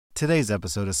Today's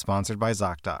episode is sponsored by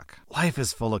ZocDoc. Life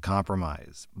is full of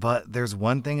compromise, but there's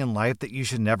one thing in life that you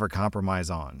should never compromise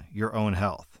on: your own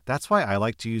health. That's why I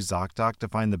like to use ZocDoc to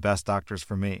find the best doctors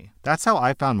for me. That's how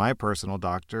I found my personal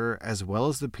doctor, as well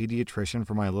as the pediatrician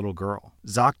for my little girl.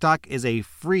 ZocDoc is a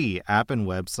free app and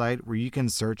website where you can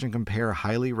search and compare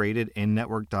highly rated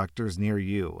in-network doctors near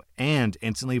you and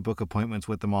instantly book appointments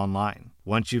with them online.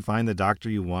 Once you find the doctor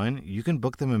you want, you can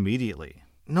book them immediately.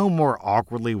 No more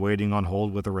awkwardly waiting on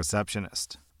hold with a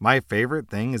receptionist. My favorite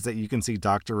thing is that you can see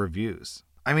doctor reviews.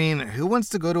 I mean, who wants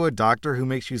to go to a doctor who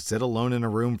makes you sit alone in a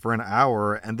room for an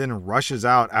hour and then rushes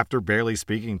out after barely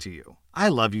speaking to you? I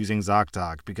love using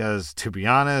ZocDoc because, to be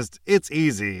honest, it's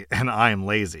easy and I'm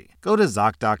lazy. Go to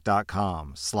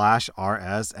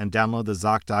ZocDoc.com/RS and download the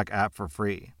ZocDoc app for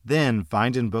free. Then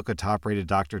find and book a top-rated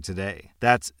doctor today.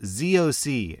 That's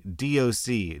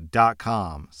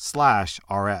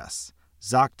ZocDoc.com/RS.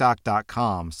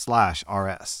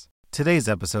 ZocDoc.com/RS. Today's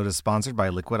episode is sponsored by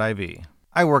Liquid IV.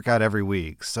 I work out every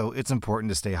week, so it's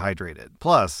important to stay hydrated.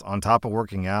 Plus, on top of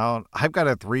working out, I've got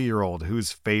a 3-year-old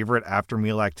whose favorite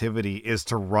after-meal activity is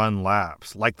to run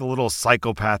laps, like the little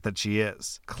psychopath that she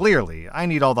is. Clearly, I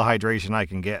need all the hydration I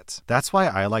can get. That's why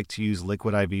I like to use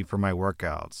Liquid IV for my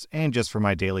workouts and just for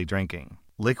my daily drinking.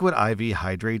 Liquid IV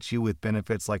hydrates you with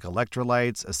benefits like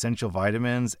electrolytes, essential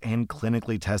vitamins, and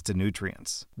clinically tested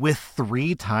nutrients. With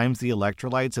 3 times the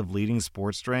electrolytes of leading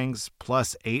sports drinks,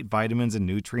 plus 8 vitamins and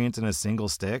nutrients in a single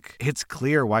stick, it's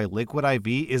clear why Liquid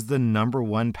IV is the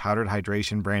 #1 powdered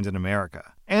hydration brand in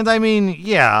America. And I mean,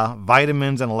 yeah,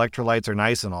 vitamins and electrolytes are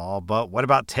nice and all, but what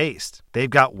about taste? They've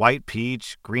got white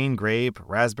peach, green grape,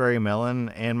 raspberry melon,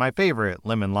 and my favorite,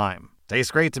 lemon lime.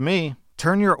 Tastes great to me.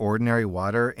 Turn your ordinary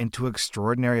water into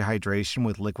extraordinary hydration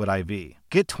with Liquid IV.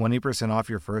 Get 20%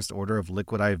 off your first order of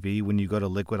Liquid IV when you go to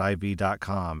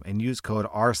liquidiv.com and use code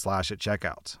R/ at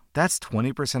checkout. That's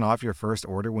 20% off your first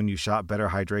order when you shop Better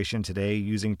Hydration today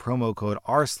using promo code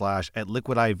R/ at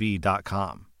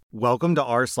liquidiv.com. Welcome to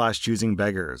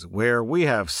r/Choosingbeggars, where we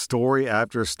have story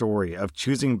after story of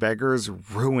choosing beggars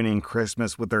ruining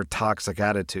Christmas with their toxic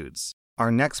attitudes. Our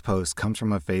next post comes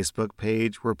from a Facebook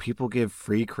page where people give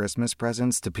free Christmas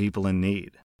presents to people in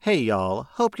need. Hey y'all,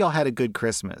 hope y'all had a good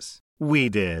Christmas. We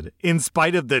did, in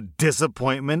spite of the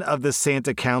disappointment of the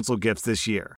Santa Council gifts this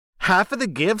year. Half of the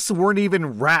gifts weren't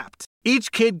even wrapped.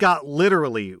 Each kid got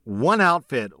literally 1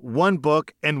 outfit, 1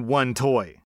 book, and 1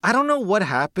 toy. I don't know what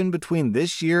happened between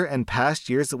this year and past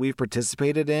years that we've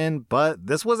participated in, but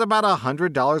this was about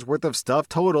 $100 worth of stuff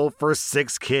total for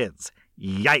 6 kids.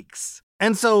 Yikes.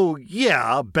 And so,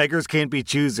 yeah, beggars can't be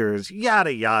choosers,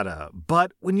 yada yada.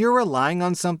 But when you're relying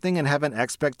on something and have an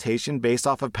expectation based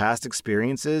off of past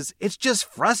experiences, it's just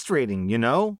frustrating, you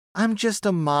know? I'm just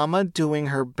a mama doing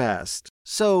her best.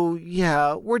 So,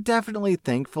 yeah, we're definitely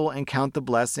thankful and count the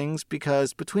blessings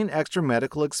because between extra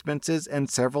medical expenses and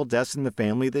several deaths in the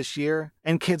family this year,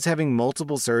 and kids having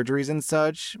multiple surgeries and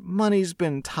such, money's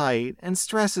been tight and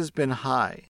stress has been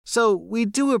high. So we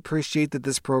do appreciate that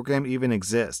this program even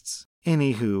exists.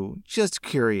 Anywho, just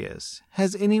curious,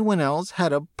 has anyone else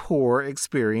had a poor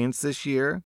experience this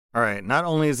year? Alright, not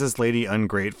only is this lady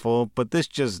ungrateful, but this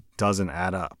just doesn't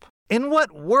add up. In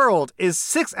what world is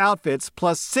 6 outfits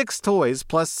plus 6 toys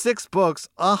plus 6 books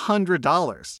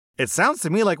 $100? It sounds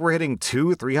to me like we're hitting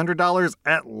 $200-300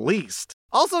 at least.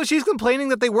 Also, she's complaining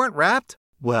that they weren't wrapped?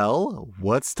 Well,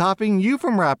 what's stopping you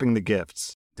from wrapping the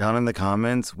gifts? Down in the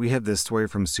comments, we have this story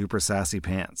from Super Sassy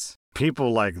Pants.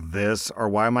 People like this are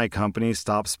why my company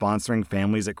stopped sponsoring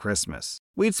families at Christmas.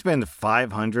 We'd spend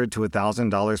 $500 to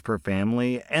 $1,000 per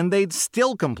family, and they'd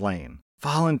still complain.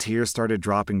 Volunteers started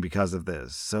dropping because of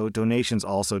this, so donations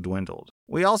also dwindled.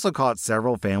 We also caught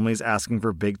several families asking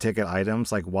for big-ticket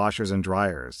items like washers and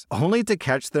dryers, only to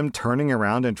catch them turning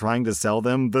around and trying to sell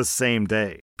them the same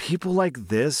day. People like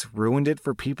this ruined it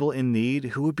for people in need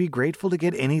who would be grateful to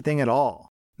get anything at all.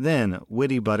 Then,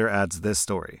 Witty Butter adds this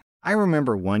story. I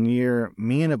remember one year,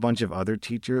 me and a bunch of other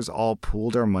teachers all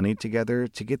pooled our money together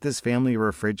to get this family a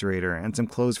refrigerator and some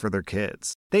clothes for their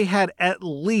kids. They had at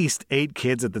least 8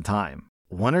 kids at the time,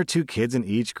 1 or 2 kids in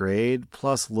each grade,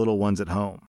 plus little ones at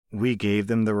home. We gave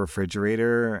them the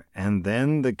refrigerator, and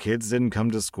then the kids didn't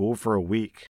come to school for a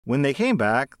week. When they came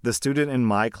back, the student in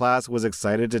my class was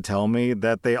excited to tell me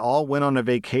that they all went on a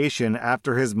vacation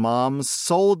after his mom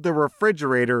sold the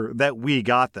refrigerator that we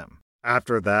got them.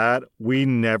 After that, we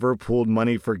never pooled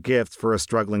money for gifts for a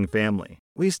struggling family.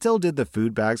 We still did the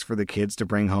food bags for the kids to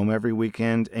bring home every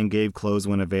weekend and gave clothes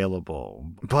when available,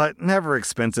 but never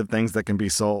expensive things that can be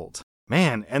sold.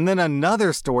 Man, and then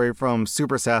another story from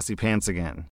Super Sassy Pants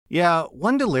again. Yeah,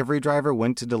 one delivery driver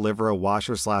went to deliver a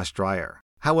washer/dryer.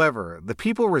 However, the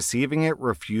people receiving it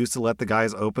refused to let the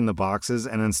guys open the boxes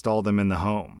and install them in the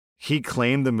home. He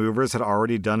claimed the movers had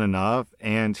already done enough,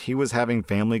 and he was having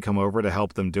family come over to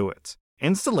help them do it.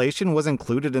 Installation was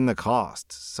included in the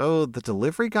cost, so the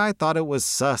delivery guy thought it was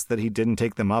sus that he didn't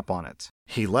take them up on it.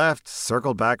 He left,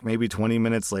 circled back maybe 20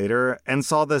 minutes later, and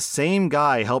saw the same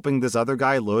guy helping this other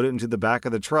guy load it into the back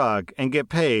of the truck and get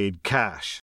paid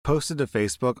cash. Posted to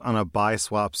Facebook on a buy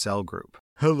swap sell group.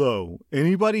 Hello,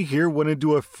 anybody here want to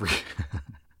do a free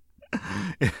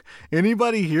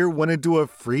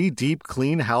deep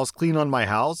clean house clean on my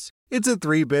house? It's a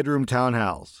 3-bedroom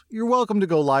townhouse. You're welcome to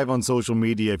go live on social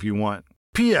media if you want.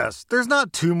 P.S. There's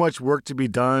not too much work to be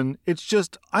done. It's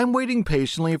just I'm waiting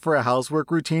patiently for a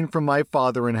housework routine from my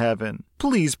Father in heaven.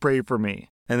 Please pray for me.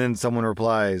 And then someone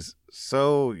replies,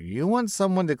 so you want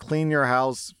someone to clean your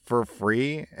house for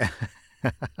free?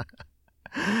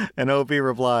 And OP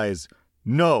replies,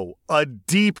 no, a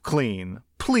deep clean.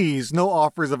 Please, no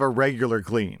offers of a regular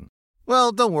clean.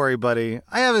 Well, don't worry, buddy.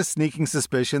 I have a sneaking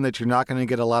suspicion that you're not going to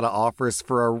get a lot of offers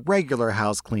for a regular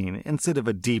house clean instead of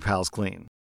a deep house clean.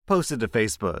 Posted to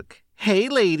Facebook. Hey,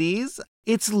 ladies.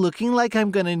 It's looking like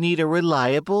I'm going to need a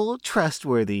reliable,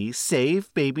 trustworthy,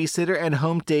 safe babysitter and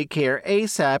home daycare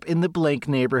ASAP in the blank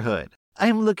neighborhood.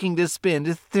 I'm looking to spend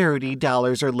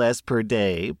 $30 or less per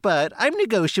day, but I'm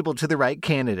negotiable to the right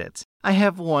candidate. I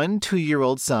have one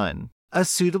 2-year-old son. A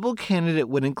suitable candidate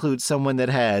would include someone that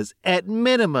has, at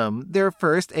minimum, their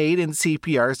first aid and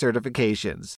CPR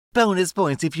certifications. Bonus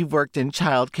points if you've worked in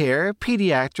childcare,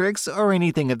 pediatrics, or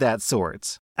anything of that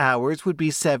sort. Hours would be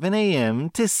 7 a.m.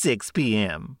 to 6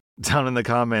 p.m. Down in the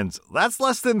comments, that's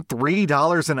less than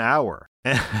 $3 an hour.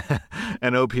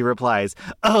 And OP replies,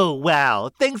 oh,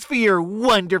 wow, thanks for your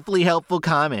wonderfully helpful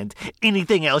comment.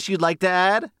 Anything else you'd like to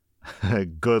add?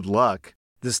 Good luck.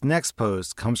 This next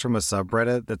post comes from a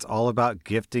subreddit that's all about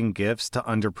gifting gifts to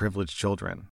underprivileged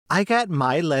children. I got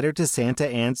my letter to Santa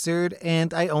answered,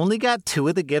 and I only got 2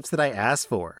 of the gifts that I asked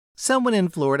for. Someone in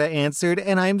Florida answered,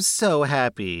 and I'm so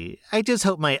happy. I just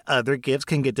hope my other gifts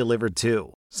can get delivered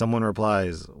too. Someone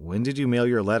replies, when did you mail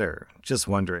your letter? Just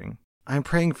wondering. I'm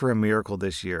praying for a miracle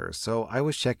this year, so I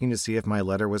was checking to see if my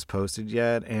letter was posted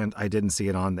yet, and I didn't see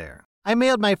it on there. I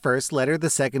mailed my first letter the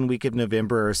second week of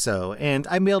November or so, and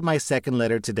I mailed my second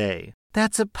letter today.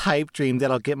 That's a pipe dream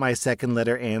that I'll get my second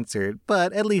letter answered,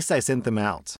 but at least I sent them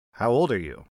out. How old are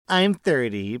you? I'm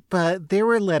 30, but there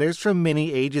were letters from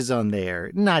many ages on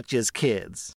there, not just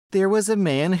kids. There was a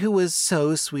man who was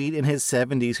so sweet in his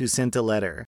 70s who sent a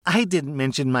letter. I didn't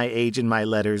mention my age in my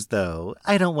letters, though.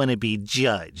 I don't want to be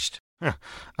judged.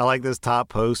 I like this top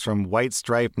post from White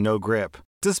Stripe No Grip.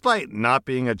 Despite not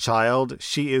being a child,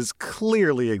 she is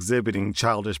clearly exhibiting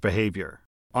childish behavior.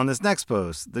 On this next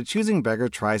post, the Choosing Beggar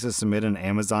tries to submit an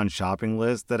Amazon shopping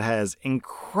list that has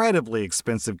incredibly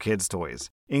expensive kids' toys,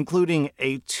 including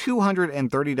a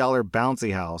 $230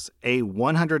 bouncy house, a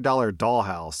 $100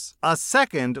 dollhouse, a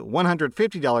second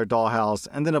 $150 dollhouse,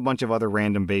 and then a bunch of other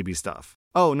random baby stuff.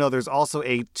 Oh no, there's also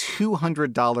a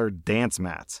 $200 dance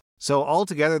mat. So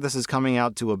altogether, this is coming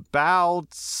out to about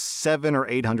 $700 or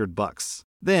 $800.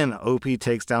 Then OP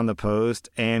takes down the post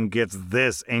and gets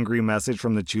this angry message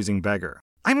from the Choosing Beggar.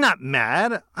 I'm not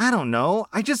mad. I don't know.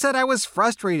 I just said I was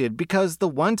frustrated because the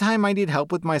one time I need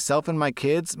help with myself and my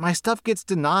kids, my stuff gets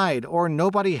denied or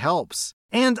nobody helps.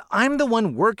 And I'm the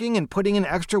one working and putting in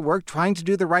extra work trying to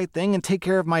do the right thing and take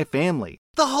care of my family.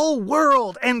 The whole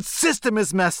world and system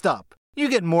is messed up. You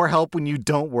get more help when you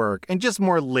don't work and just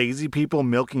more lazy people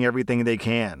milking everything they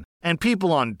can. And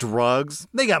people on drugs,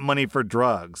 they got money for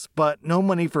drugs, but no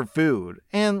money for food.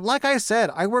 And like I said,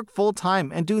 I work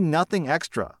full-time and do nothing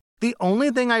extra. The only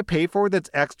thing I pay for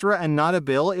that's extra and not a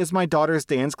bill is my daughter's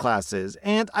dance classes,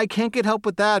 and I can't get help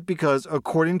with that because,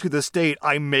 according to the state,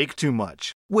 I make too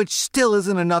much. Which still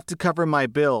isn't enough to cover my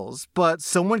bills, but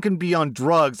someone can be on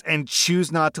drugs and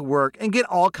choose not to work and get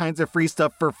all kinds of free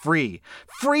stuff for free.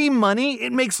 Free money?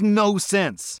 It makes no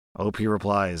sense. OP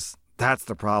replies, that's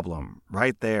the problem,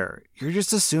 right there. You're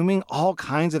just assuming all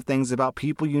kinds of things about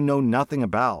people you know nothing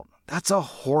about. That's a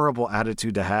horrible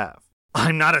attitude to have.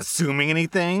 I'm not assuming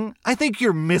anything. I think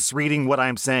you're misreading what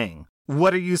I'm saying.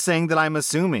 What are you saying that I'm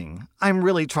assuming? I'm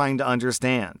really trying to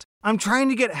understand. I'm trying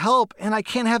to get help and I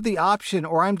can't have the option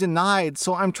or I'm denied,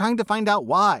 so I'm trying to find out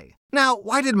why. Now,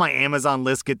 why did my Amazon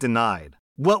list get denied?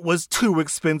 What was too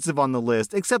expensive on the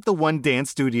list except the one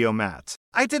dance studio mat?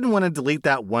 I didn't want to delete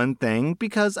that one thing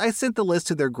because I sent the list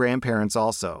to their grandparents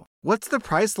also. What's the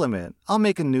price limit? I'll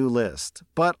make a new list.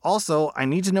 But also, I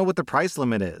need to know what the price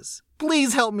limit is.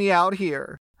 Please help me out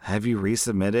here. Have you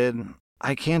resubmitted?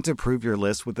 I can't approve your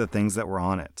list with the things that were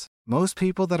on it. Most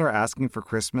people that are asking for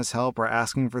Christmas help are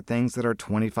asking for things that are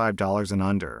 $25 and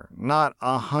under, not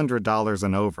 $100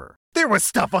 and over. There was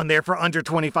stuff on there for under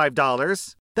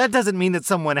 $25. That doesn't mean that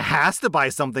someone has to buy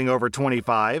something over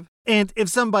 $25. And if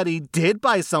somebody did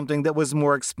buy something that was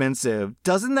more expensive,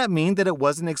 doesn't that mean that it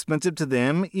wasn't expensive to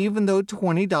them, even though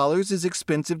 $20 is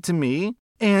expensive to me?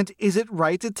 And is it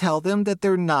right to tell them that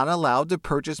they're not allowed to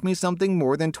purchase me something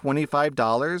more than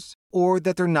 $25? Or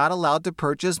that they're not allowed to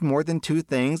purchase more than 2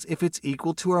 things if it's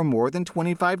equal to or more than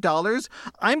 $25?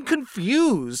 I'm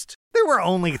confused. There were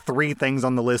only 3 things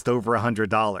on the list over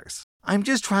 $100. I'm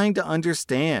just trying to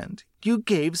understand. You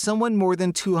gave someone more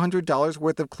than $200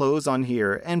 worth of clothes on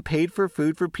here and paid for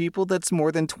food for people that's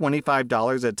more than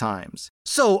 $25 at times.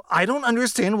 So I don't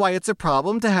understand why it's a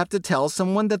problem to have to tell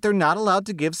someone that they're not allowed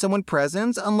to give someone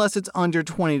presents unless it's under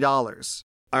 $20.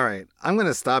 All right, I'm going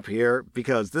to stop here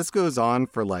because this goes on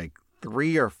for like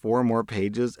 3 or 4 more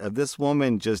pages of this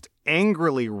woman just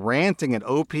angrily ranting at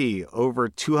OP over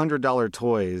 $200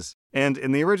 toys. And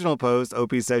in the original post,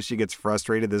 OP says she gets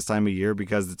frustrated this time of year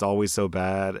because it's always so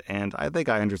bad, and I think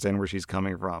I understand where she's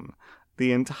coming from.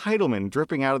 The entitlement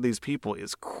dripping out of these people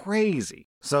is crazy.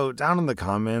 So down in the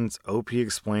comments, OP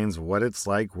explains what it's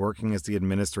like working as the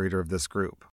administrator of this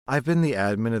group. I've been the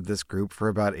admin of this group for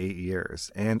about 8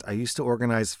 years, and I used to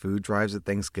organize food drives at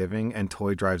Thanksgiving and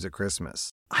toy drives at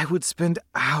Christmas. I would spend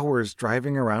hours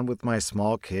driving around with my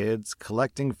small kids,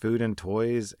 collecting food and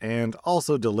toys, and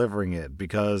also delivering it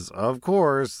because, of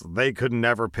course, they could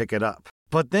never pick it up.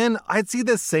 But then I'd see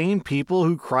the same people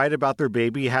who cried about their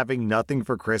baby having nothing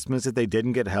for Christmas if they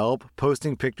didn't get help,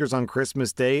 posting pictures on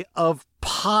Christmas Day of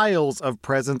piles of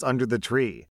presents under the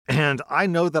tree. And I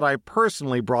know that I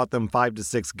personally brought them 5 to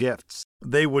 6 gifts.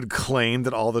 They would claim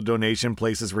that all the donation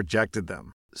places rejected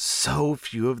them. So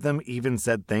few of them even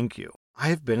said thank you.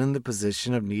 I've been in the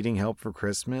position of needing help for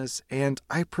Christmas, and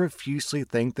I profusely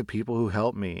thank the people who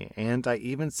helped me, and I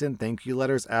even sent thank you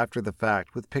letters after the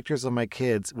fact with pictures of my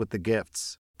kids with the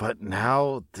gifts. But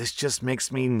now, this just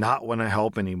makes me not want to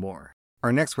help anymore.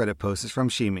 Our next Reddit post is from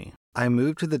Shimi. I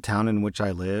moved to the town in which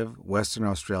I live, Western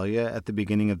Australia, at the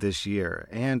beginning of this year,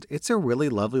 and it's a really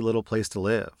lovely little place to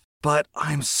live. But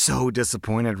I'm so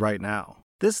disappointed right now.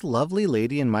 This lovely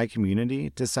lady in my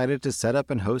community decided to set up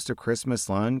and host a Christmas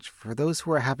lunch for those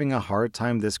who are having a hard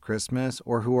time this Christmas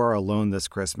or who are alone this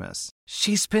Christmas.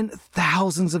 She spent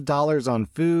thousands of dollars on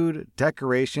food,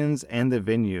 decorations, and the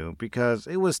venue because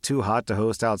it was too hot to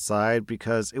host outside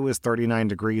because it was 39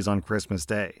 degrees on Christmas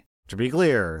Day. To be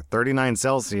clear, 39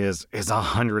 Celsius is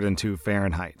 102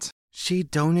 Fahrenheit. She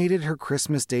donated her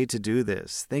Christmas Day to do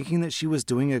this, thinking that she was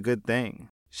doing a good thing.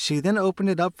 She then opened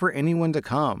it up for anyone to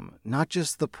come, not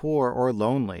just the poor or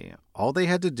lonely. All they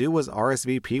had to do was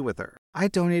RSVP with her. I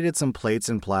donated some plates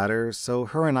and platters, so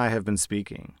her and I have been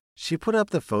speaking. She put up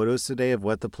the photos today of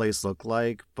what the place looked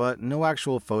like, but no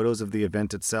actual photos of the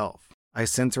event itself. I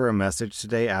sent her a message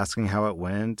today asking how it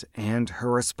went, and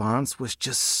her response was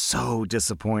just so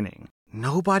disappointing.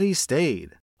 Nobody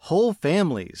stayed. Whole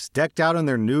families, decked out in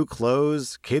their new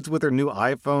clothes, kids with their new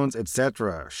iPhones,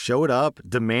 etc., showed up,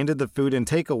 demanded the food and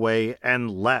takeaway, and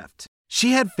left.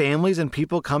 She had families and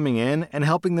people coming in and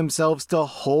helping themselves to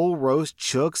whole roast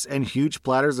chooks and huge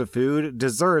platters of food,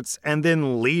 desserts, and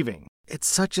then leaving. It's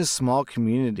such a small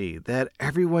community that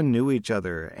everyone knew each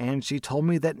other, and she told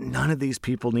me that none of these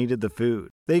people needed the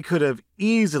food. They could have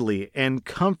easily and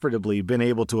comfortably been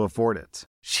able to afford it.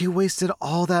 She wasted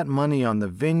all that money on the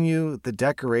venue, the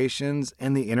decorations,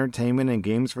 and the entertainment and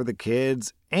games for the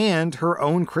kids, and her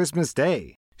own Christmas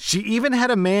Day. She even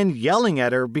had a man yelling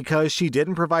at her because she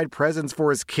didn't provide presents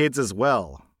for his kids as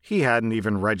well. He hadn't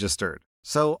even registered.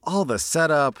 So all the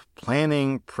setup,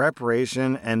 planning,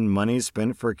 preparation, and money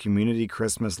spent for a community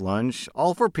Christmas lunch,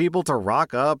 all for people to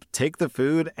rock up, take the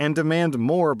food, and demand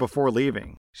more before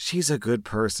leaving. She's a good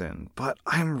person, but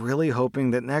I'm really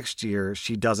hoping that next year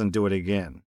she doesn't do it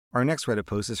again. Our next Reddit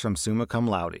post is from Summa Cum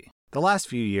Laude. The last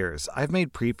few years, I've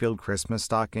made pre-filled Christmas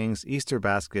stockings, Easter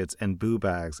baskets, and boo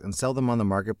bags and sell them on the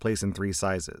marketplace in 3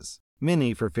 sizes.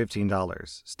 Mini for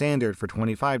 $15, Standard for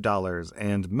 $25,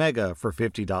 and Mega for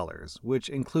 $50, which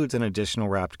includes an additional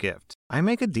wrapped gift. I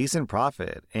make a decent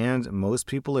profit, and most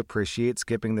people appreciate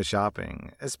skipping the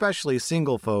shopping, especially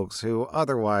single folks who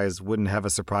otherwise wouldn't have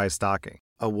a surprise stocking.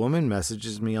 A woman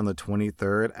messages me on the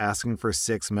 23rd asking for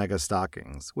 6 Mega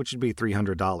stockings, which would be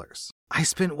 $300. I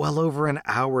spent well over an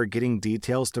hour getting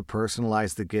details to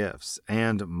personalize the gifts,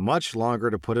 and much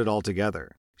longer to put it all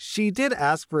together. She did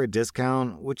ask for a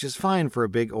discount, which is fine for a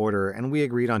big order, and we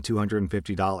agreed on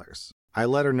 $250. I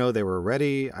let her know they were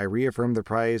ready, I reaffirmed the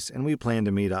price, and we planned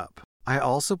to meet up. I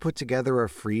also put together a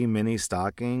free mini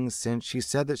stocking since she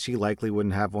said that she likely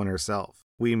wouldn't have one herself.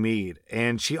 We meet,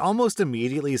 and she almost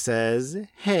immediately says,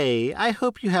 "Hey, I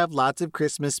hope you have lots of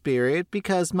Christmas spirit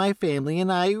because my family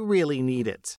and I really need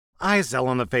it." I sell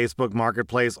on the Facebook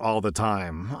Marketplace all the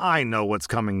time. I know what's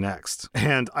coming next.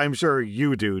 And I'm sure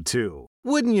you do too.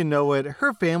 Wouldn't you know it,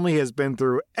 her family has been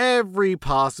through every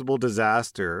possible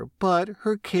disaster, but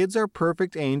her kids are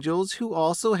perfect angels who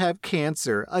also have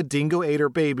cancer, a dingo ate her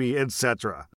baby,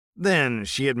 etc. Then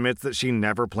she admits that she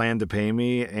never planned to pay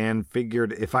me and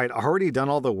figured if I'd already done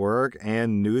all the work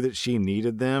and knew that she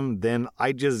needed them, then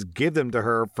I'd just give them to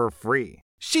her for free.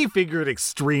 She figured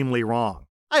extremely wrong.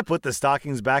 I put the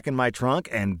stockings back in my trunk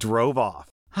and drove off.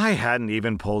 I hadn't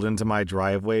even pulled into my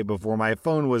driveway before my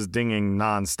phone was dinging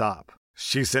nonstop.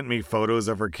 She sent me photos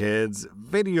of her kids,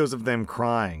 videos of them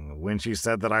crying when she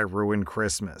said that I ruined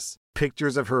Christmas,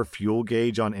 pictures of her fuel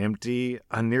gauge on empty,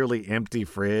 a nearly empty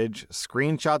fridge,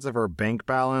 screenshots of her bank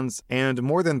balance, and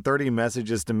more than 30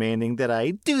 messages demanding that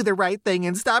I do the right thing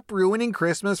and stop ruining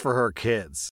Christmas for her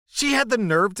kids. She had the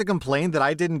nerve to complain that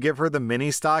I didn't give her the mini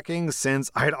stocking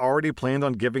since I'd already planned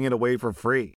on giving it away for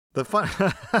free.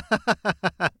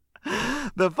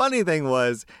 The funny thing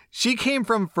was, she came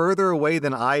from further away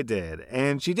than I did,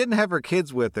 and she didn't have her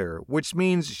kids with her, which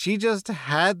means she just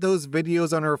had those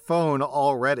videos on her phone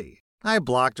already. I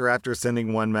blocked her after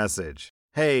sending one message.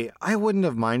 "Hey, I wouldn't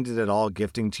have minded at all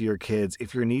gifting to your kids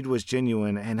if your need was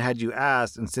genuine and had you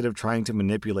asked instead of trying to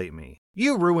manipulate me.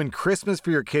 You ruin Christmas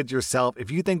for your kids yourself if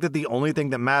you think that the only thing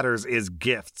that matters is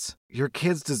gifts. Your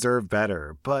kids deserve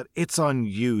better, but it's on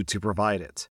you to provide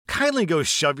it. Kindly go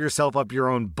shove yourself up your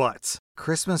own butt."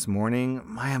 Christmas morning,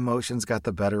 my emotions got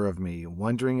the better of me,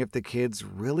 wondering if the kids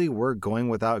really were going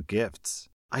without gifts.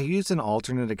 I used an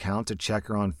alternate account to check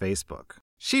her on Facebook.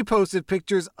 She posted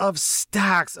pictures of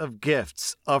stacks of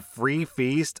gifts, a free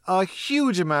feast, a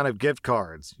huge amount of gift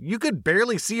cards. You could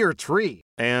barely see her tree.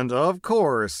 And, of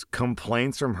course,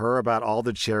 complaints from her about all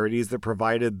the charities that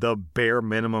provided the bare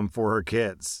minimum for her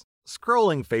kids.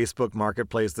 Scrolling Facebook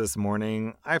Marketplace this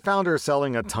morning, I found her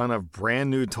selling a ton of brand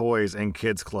new toys and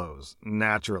kids' clothes,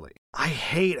 naturally. I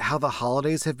hate how the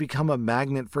holidays have become a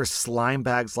magnet for slime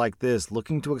bags like this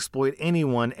looking to exploit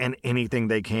anyone and anything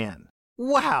they can.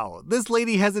 Wow, this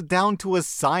lady has it down to a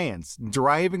science,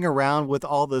 driving around with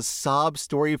all the sob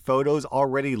story photos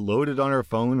already loaded on her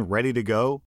phone, ready to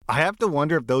go. I have to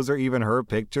wonder if those are even her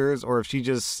pictures or if she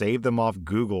just saved them off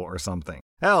Google or something.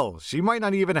 Hell, she might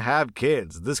not even have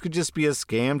kids. This could just be a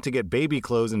scam to get baby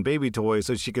clothes and baby toys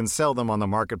so she can sell them on the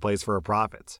marketplace for a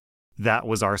profit. That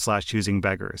was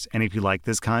r/choosingbeggars. And if you like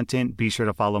this content, be sure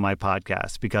to follow my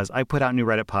podcast because I put out new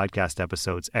Reddit podcast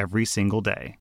episodes every single day.